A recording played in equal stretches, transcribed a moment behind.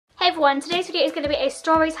everyone, today's video is going to be a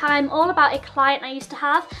story time all about a client I used to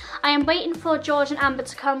have. I am waiting for George and Amber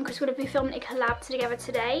to come because we're going to be filming a collab together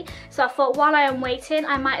today. So I thought while I am waiting,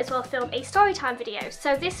 I might as well film a story time video.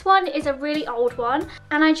 So this one is a really old one,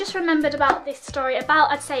 and I just remembered about this story about,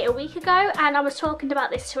 I'd say, a week ago, and I was talking about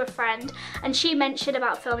this to a friend and she mentioned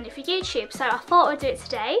about filming it for YouTube, so I thought I'd do it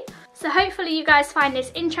today. So hopefully you guys find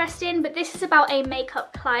this interesting, but this is about a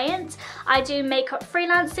makeup client. I do makeup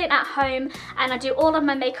freelancing at home and I do all of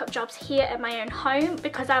my makeup jobs here at my own home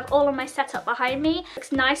because I have all of my setup behind me.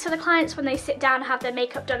 It's nice for the clients when they sit down and have their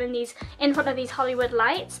makeup done in front of these Hollywood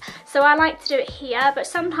lights. So I like to do it here, but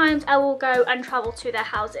sometimes I will go and travel to their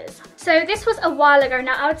houses. So this was a while ago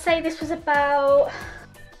now. I would say this was about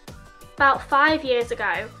 5 years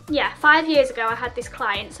ago. Yeah, 5 years ago I had this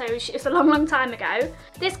client, so it's a long time ago.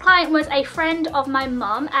 This client was a friend of my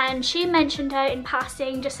mum and she mentioned her in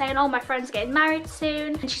passing, just saying, oh, my friend's getting married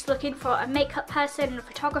soon and she's looking for a makeup person and a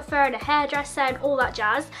photographer and a hairdresser and all that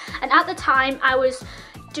jazz. And at the time I was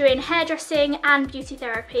doing hairdressing and beauty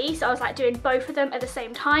therapy, so I was like doing both of them at the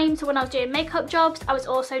same time. So when I was doing makeup jobs I was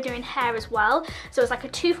also doing hair as well, so it was like a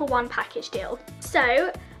 2-for-1 package deal.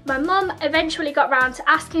 So my mum eventually got round to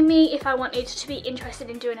asking me if I wanted to be interested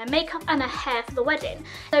in doing her makeup and her hair for the wedding.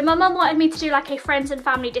 So my mum wanted me to do like a friends and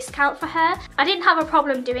family discount for her. I didn't have a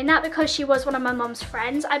problem doing that because she was one of my mum's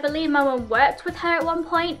friends. I believe my mum worked with her at one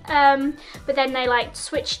point, but then they like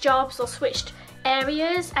switched jobs or switched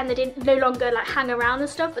areas and they didn't no longer like hang around and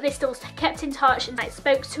stuff, but they still kept in touch and like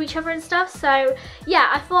spoke to each other and stuff. So yeah,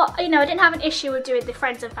 I thought, you know, I didn't have an issue with doing the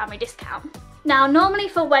friends and family discount. Now normally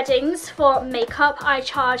for weddings, for makeup, I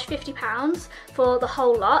charge £50 for the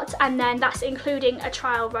whole lot, and then that's including a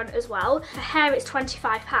trial run as well. For hair it's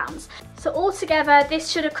 £25. So altogether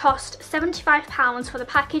this should have cost £75 for the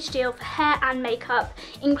package deal for hair and makeup,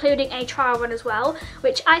 including a trial run as well,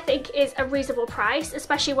 which I think is a reasonable price,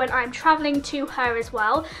 especially when I'm travelling to her as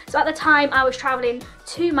well. So at the time I was travelling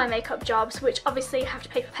to my makeup jobs, which obviously have to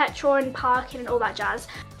pay for petrol and parking and all that jazz.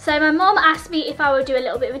 So my mum asked me if I would do a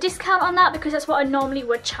little bit of a discount on that because that's what I normally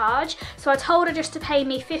would charge. So I told her just to pay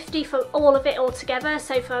me £50 for all of it all together.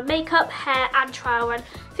 So for makeup, hair and trial run,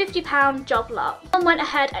 £50 job lot. Mum went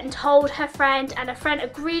ahead and told her friend and her friend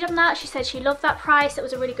agreed on that. She said she loved that price. It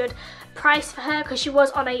was a really good price for her because she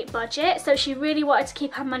was on a budget, so she really wanted to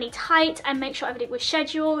keep her money tight and make sure everything was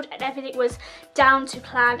scheduled and everything was down to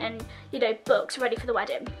plan and, you know, booked ready for the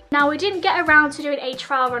wedding. Now we didn't get around to doing a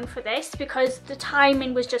trial run for this because the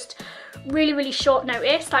timing was just really short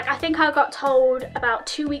notice. Like I think I got told about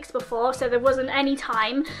 2 weeks before, so there wasn't any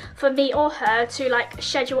time for me or her to like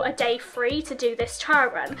schedule a day free to do this trial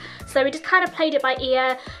run. So we just kind of played it by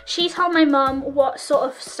ear. She told my mum what sort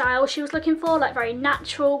of style she was looking for, like very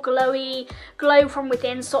natural, glowy, glow from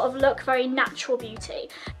within sort of look, very natural beauty.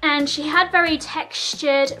 And she had very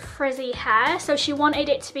textured frizzy hair, so she wanted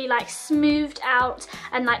it to be like smoothed out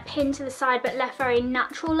and like pinned to the side but left very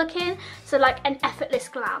natural looking, so like an effortless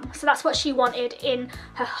glam. So that's what she wanted in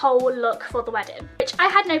her whole look for the wedding, which I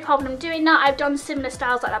had no problem doing that. I've done similar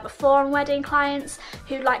styles like that before on wedding clients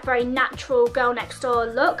who like very natural girl next door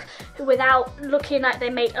look, who without looking like they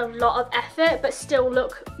made a lot of effort but still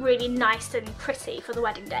look really nice and pretty for the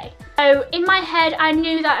wedding day. So in my head I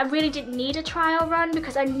knew that I really didn't need a trial run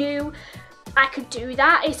because I knew I could do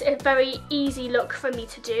that. It's a very easy look for me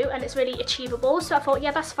to do and it's really achievable, so I thought,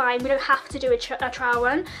 yeah, that's fine, we don't have to do a trial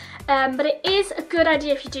run. But it is a good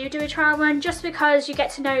idea if you do a trial run, just because you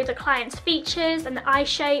get to know the client's features and the eye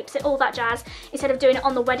shapes and all that jazz instead of doing it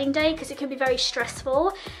on the wedding day, because it can be very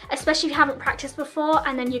stressful, especially if you haven't practiced before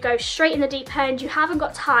and then you go straight in the deep end. You haven't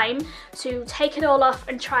got time to take it all off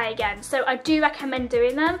and try again. So I do recommend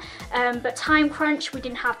doing them, but time crunch, we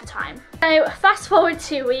didn't have the time. So fast forward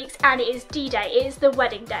 2 weeks and it is D-Day, it is the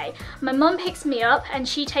wedding day. My mum picks me up and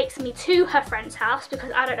she takes me to her friend's house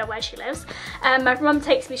because I don't know where she lives. My mum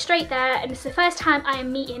takes me straight there and it's the first time I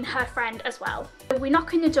am meeting her friend as well. We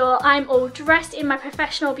knock on the door, I'm all dressed in my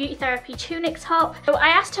professional beauty therapy tunic top. So I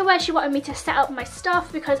asked her where she wanted me to set up my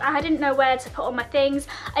stuff because I didn't know where to put all my things.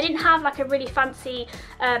 I didn't have like a really fancy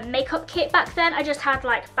makeup kit back then. I just had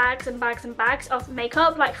like bags and bags and bags of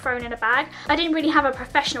makeup like thrown in a bag. I didn't really have a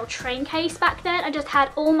professional train case back then. I just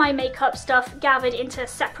had all my makeup stuff gathered into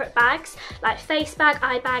separate bags, like face bag,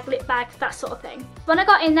 eye bag, lip bag, that sort of thing. When I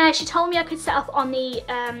got in there, she told me I could set up on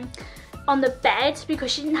the bed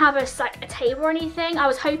because she didn't have a table or anything. I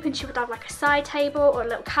was hoping she would have like a side table or a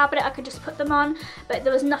little cabinet I could just put them on, but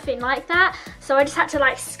there was nothing like that. So I just had to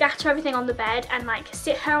like scatter everything on the bed and like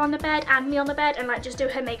sit her on the bed and me on the bed and like just do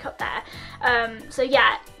her makeup there. So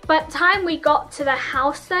yeah, By the time we got to the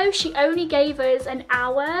house though, she only gave us an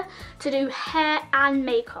hour to do hair and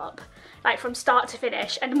makeup. like from start to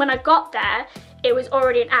finish, and when I got there it was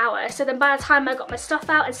already an hour. So then by the time I got my stuff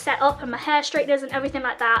out and set up and my hair straighteners and everything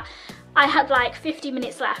like that, I had like 50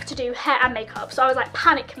 minutes left to do hair and makeup, so I was like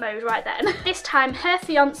panic mode right then. This time her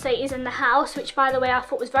fiance is in the house, which by the way I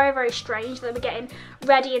thought was very, very strange that they were getting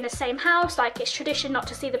ready in the same house. Like, it's tradition not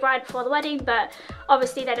to see the bride before the wedding, but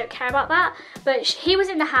obviously they don't care about that. But he was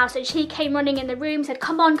in the house and she came running in the room, said,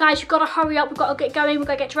 come on guys, you've got to hurry up, we've got to get going, we've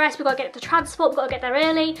got to get dressed, we've got to get the transport, we've got to get there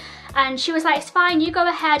early. And she was like, it's fine, you go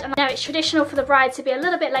ahead. And I know it's traditional for the bride to be a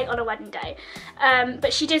little bit late on a wedding day,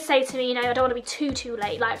 but she did say to me, you know, I don't want to be too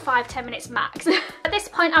late, like 5-10 minutes max. At this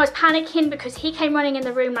point I was panicking because he came running in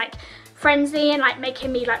the room like frenzy and like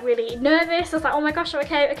making me like really nervous. I was like, oh my gosh,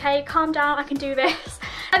 okay, calm down, I can do this.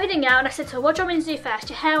 Everything out, and I said to her, what do you want me to do first,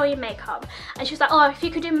 your hair or your makeup? And she was like, oh, if you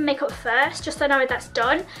could do my makeup first, just so I know that's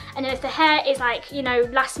done, and then if the hair is like, you know,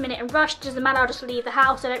 last minute and rushed, doesn't matter, I'll just leave the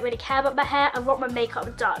house, I don't really care about my hair, I want my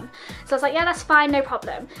makeup done. So I was like, yeah, that's fine, no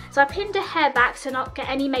problem. So I pinned her hair back to not get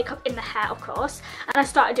any makeup in the hair, of course, and I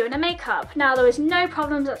started doing her makeup. Now there was no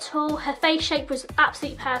problems at all, her face shape was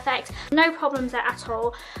absolutely perfect, no problems there at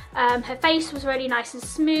all. Her face was really nice and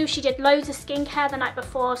smooth, she did loads of skincare the night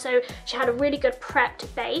before, so she had a really good prepped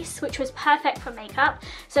base, which was perfect for makeup.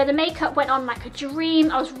 So the makeup went on like a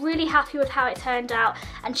dream. I was really happy with how it turned out,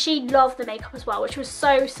 and she loved the makeup as well, which was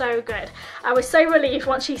so good. I was so relieved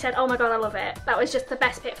once she said, oh my god, I love it. That was just the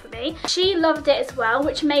best bit for me. She loved it as well,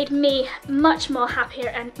 which made me much more happier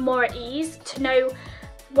and more at ease to know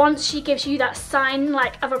once she gives you that sign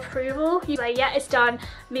like of approval, you say, yeah, it's done,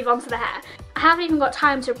 move on to the hair. I haven't even got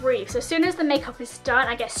time to breathe. So as soon as the makeup is done,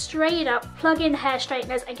 I get straight up, plug in hair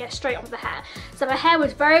straighteners and get straight on with the hair. So my hair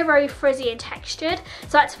was very frizzy and textured.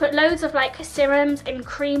 So I had to put loads of like serums and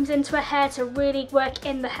creams into her hair to really work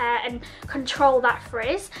in the hair and control that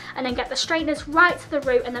frizz, and then get the straighteners right to the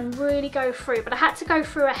root and then really go through. But I had to go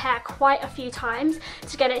through her hair quite a few times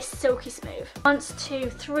to get it silky smooth. Once, 2,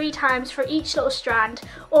 3 times for each little strand,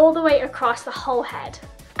 all the way across the whole head.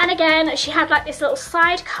 And again, she had like this little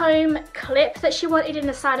side comb clip that she wanted in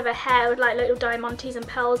the side of her hair with like little diamantes and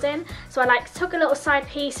pearls in. So I like took a little side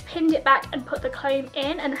piece, pinned it back and put the comb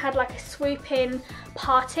in, and had like a swoop-in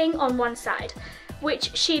parting on one side,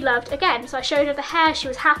 which she loved again. So I showed her the hair, she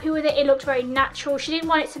was happy with it, it looked very natural. She didn't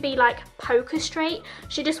want it to be like poker straight,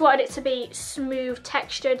 she just wanted it to be smooth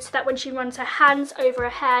textured so that when she runs her hands over her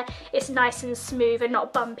hair, it's nice and smooth and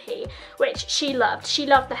not bumpy, which she loved. She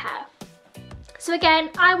loved the hair. So again,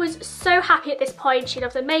 I was so happy at this point. She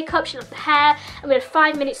loved the makeup, she loved the hair, and we had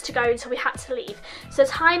 5 minutes to go until we had to leave. So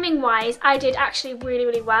timing wise, I did actually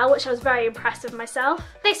really well, which I was very impressed with myself.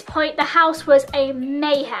 At this point, the house was a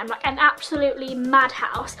mayhem, like an absolutely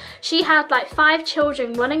madhouse. She had like 5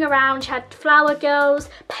 children running around, she had flower girls,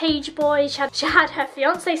 page boys, she had her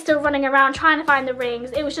fiance still running around trying to find the rings.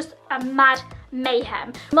 It was just a mad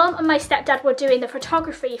mayhem. Mum and my stepdad were doing the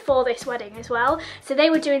photography for this wedding as well, so they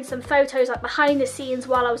were doing some photos like behind the scenes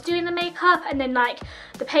while I was doing the makeup, and then like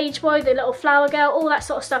the page boy, the little flower girl, all that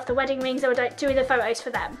sort of stuff, the wedding rings, they were doing the photos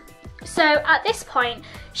for them. So at this point,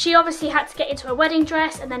 she obviously had to get into her wedding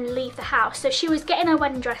dress and then leave the house. So she was getting her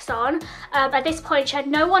wedding dress on. At this point, she had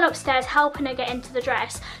no one upstairs helping her get into the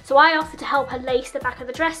dress. So I offered to help her lace the back of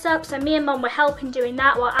the dress up. So me and Mum were helping doing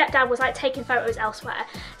that while Dad was like taking photos elsewhere.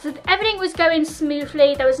 So everything was going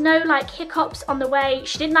smoothly. There was no like hiccups on the way.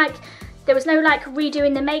 There was no like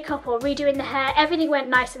redoing the makeup or redoing the hair. Everything went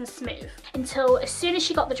nice and smooth until as soon as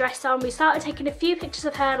she got the dress on, we started taking a few pictures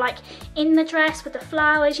of her like in the dress with the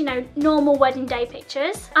flowers, you know, normal wedding day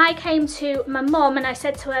pictures. I came to my mum and I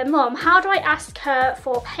said to her, Mum, how do I ask her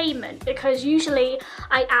for payment? Because usually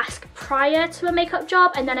I ask prior to a makeup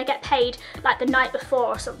job and then I get paid like the night before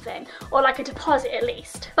or something, or like a deposit at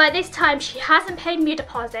least. But this time she hasn't paid me a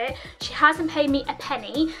deposit, she hasn't paid me a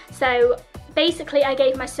penny, so basically I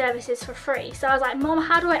gave my services for free. So I was like, Mom,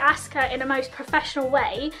 how do I ask her in a most professional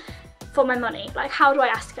way for my money? Like, how do I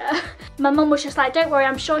ask her? My mum was just like, don't worry,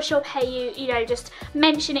 I'm sure she'll pay you, you know, just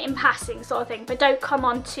mention it in passing sort of thing, but don't come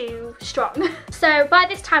on too strong. So by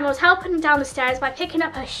this time I was helping down the stairs by picking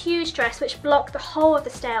up her huge dress which blocked the whole of the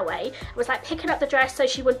stairway. I was like picking up the dress so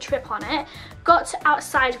she wouldn't trip on it. Got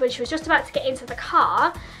outside when she was just about to get into the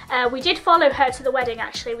car. We did follow her to the wedding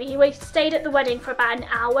actually. We stayed at the wedding for about an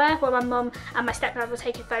hour while my mum and my stepdad were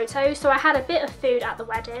taking photos. So I had a bit of food at the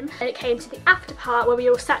wedding, and it came to the after part where we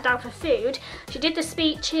all sat down for food. She did the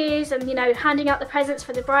speeches and, you know, handing out the presents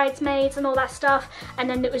for the bridesmaids and all that stuff, and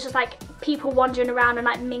then it was just like people wandering around and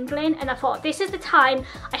like mingling, and I thought this is the time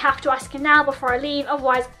I have to ask her now before I leave,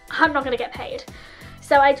 otherwise I'm not going to get paid.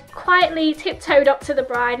 So I quietly tiptoed up to the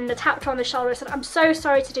bride and I tapped her on the shoulder and said, I'm so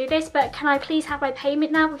sorry to do this, but can I please have my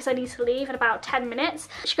payment now because I need to leave in about 10 minutes.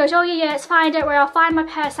 She goes, oh yeah, it's fine, don't worry, I'll find my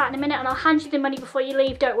purse out in a minute and I'll hand you the money before you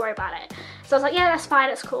leave, don't worry about it. So I was like, yeah, that's fine,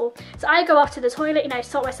 that's cool. So I go off to the toilet, you know,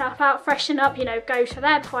 sort myself out, freshen up, you know, go to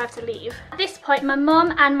there before I have to leave. At this point, my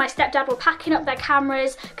mum and my stepdad were packing up their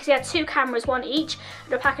cameras, because he had 2 cameras, one each.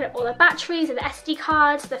 They were packing up all the batteries, the SD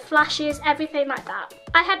cards, the flashes, everything like that.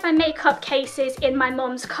 I had my makeup cases in my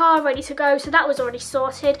mum's car ready to go, so that was already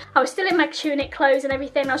sorted. I was still in my tunic clothes and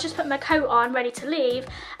everything. I was just putting my coat on, ready to leave,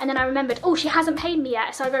 and then I remembered, oh, she hasn't paid me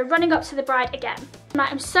yet, so I go running up to the bride again. And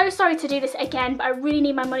I'm so sorry to do this again, but I really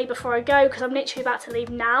need my money before I go, because I'm literally about to leave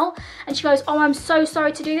now. And she goes, oh, I'm so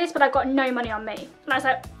sorry to do this, but I've got no money on me. And I was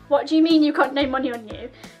like, what do you mean you've got no money on you?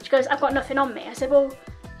 She goes, I've got nothing on me. I said, well,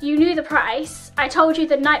 you knew the price. I told you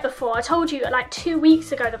the night before. I told you like 2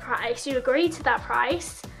 weeks ago the price. You agreed to that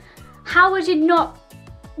price. How would you not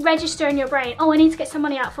register in your brain, oh, I need to get some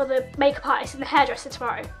money out for the makeup artist and the hairdresser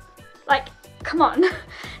tomorrow? Like, come on.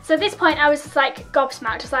 So at this point I was just like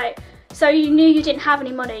gobsmacked. Just like, so you knew you didn't have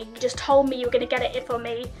any money, you just told me you were going to get it for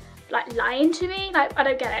me, like lying to me? Like, I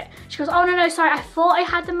don't get it. She goes, oh no, sorry, I thought I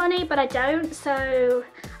had the money, but I don't. So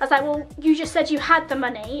I was like, well, you just said you had the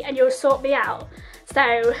money and you'll sort me out.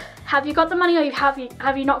 So have you got the money, or have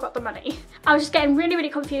you not got the money? I was just getting really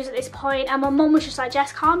confused at this point, and my mum was just like,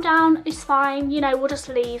 Jess, calm down, it's fine, you know, we'll just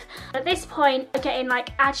leave. At this point, I'm getting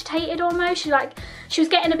like agitated almost. She was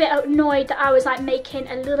getting a bit annoyed that I was like making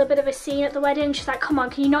a little bit of a scene at the wedding. She's like, come on,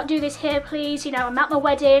 can you not do this here, please? You know, I'm at my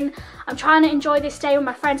wedding, I'm trying to enjoy this day with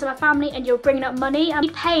my friends and my family, and you're bringing up money. I'm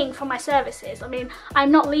paying for my services. I mean,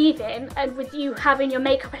 I'm not leaving and with you having your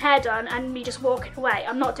makeup and hair done and me just walking away.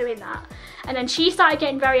 I'm not doing that. And then she started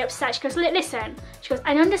getting very upset. She goes, listen, she goes,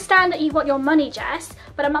 I understand that you want your money, Jess,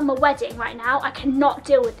 but I'm at my wedding right now. I cannot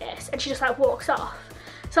deal with this. And she just like walks off.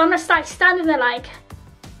 So I'm just like standing there like,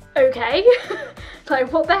 okay,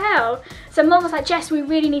 like what the hell? So mum was like, Jess, we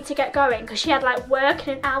really need to get going, because she had like work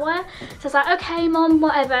in an hour. So I was like, okay mum,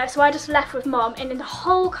 whatever. So I just left with mum, and in the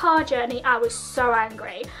whole car journey I was so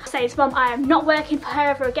angry. I was saying to mum, I am not working for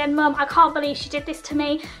her ever again, mum. I can't believe she did this to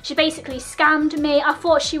me. She basically scammed me. I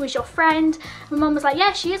thought she was your friend. And mum was like,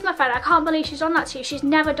 yeah, she is my friend. I can't believe she's done that to you. She's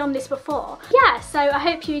never done this before. Yeah, so I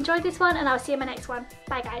hope you enjoyed this one, and I'll see you in my next one.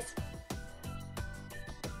 Bye guys.